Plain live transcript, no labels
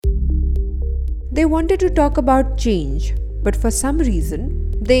They wanted to talk about change, but for some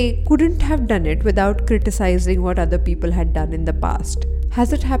reason, they couldn't have done it without criticizing what other people had done in the past.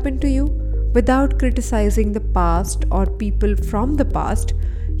 Has it happened to you? Without criticizing the past or people from the past,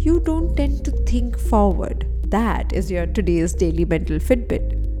 you don't tend to think forward. That is your today's daily mental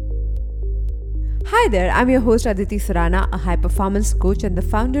Fitbit. Hi there, I'm your host Aditi Surana, a high performance coach and the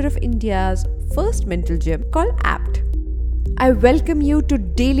founder of India's first mental gym called Ep.18. I welcome you to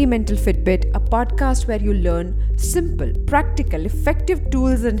Daily Mental Fitbit, a podcast where you learn simple, practical, effective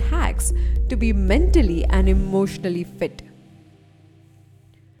tools and hacks to be mentally and emotionally fit.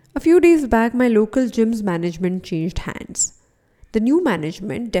 A few days back, my local gym's management changed hands. The new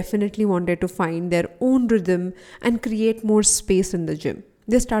management definitely wanted to find their own rhythm and create more space in the gym.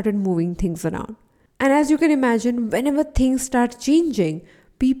 They started moving things around. And as you can imagine, whenever things start changing,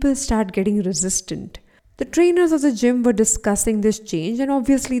 people start getting resistant. The trainers of the gym were discussing this change and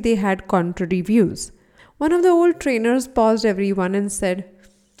obviously they had contrary views. One of the old trainers paused everyone and said,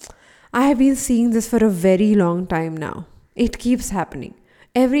 "I have been seeing this for a very long time now. It keeps happening.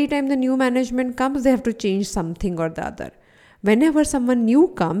 Every time the new management comes, they have to change something or the other. Whenever someone new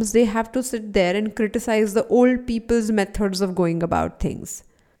comes, they have to sit there and criticize the old people's methods of going about things."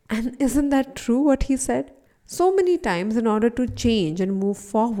 And isn't that true what he said? So many times in order to change and move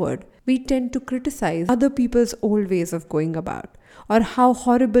forward, we tend to criticize other people's old ways of going about, or how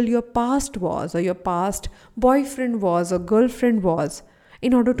horrible your past was, or your past boyfriend was or girlfriend was,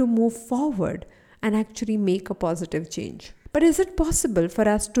 in order to move forward and actually make a positive change. But is it possible for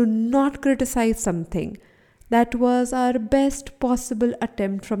us to not criticize something that was our best possible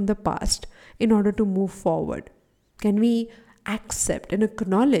attempt from the past in order to move forward? Can we accept and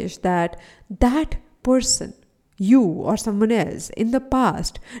acknowledge that that person, you or someone else in the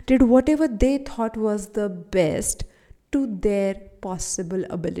past, did whatever they thought was the best to their possible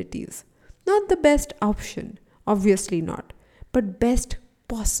abilities? Not the best option, obviously not, but best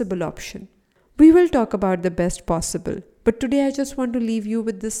possible option. We will talk about the best possible, but today I just want to leave you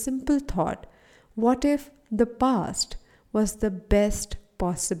with this simple thought. What if the past was the best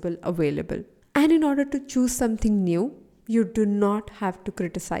possible available? And in order to choose something new, you do not have to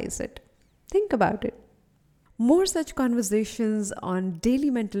criticize it. Think about it. More such conversations on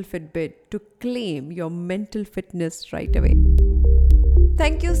Daily Mental Fitbit to claim your mental fitness right away.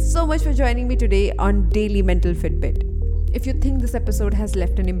 Thank you so much for joining me today on Daily Mental Fitbit. If you think this episode has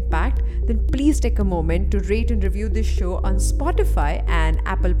left an impact, then please take a moment to rate and review this show on Spotify and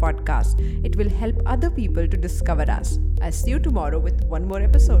Apple Podcasts. It will help other people to discover us. I'll see you tomorrow with one more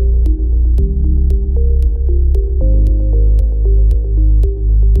episode.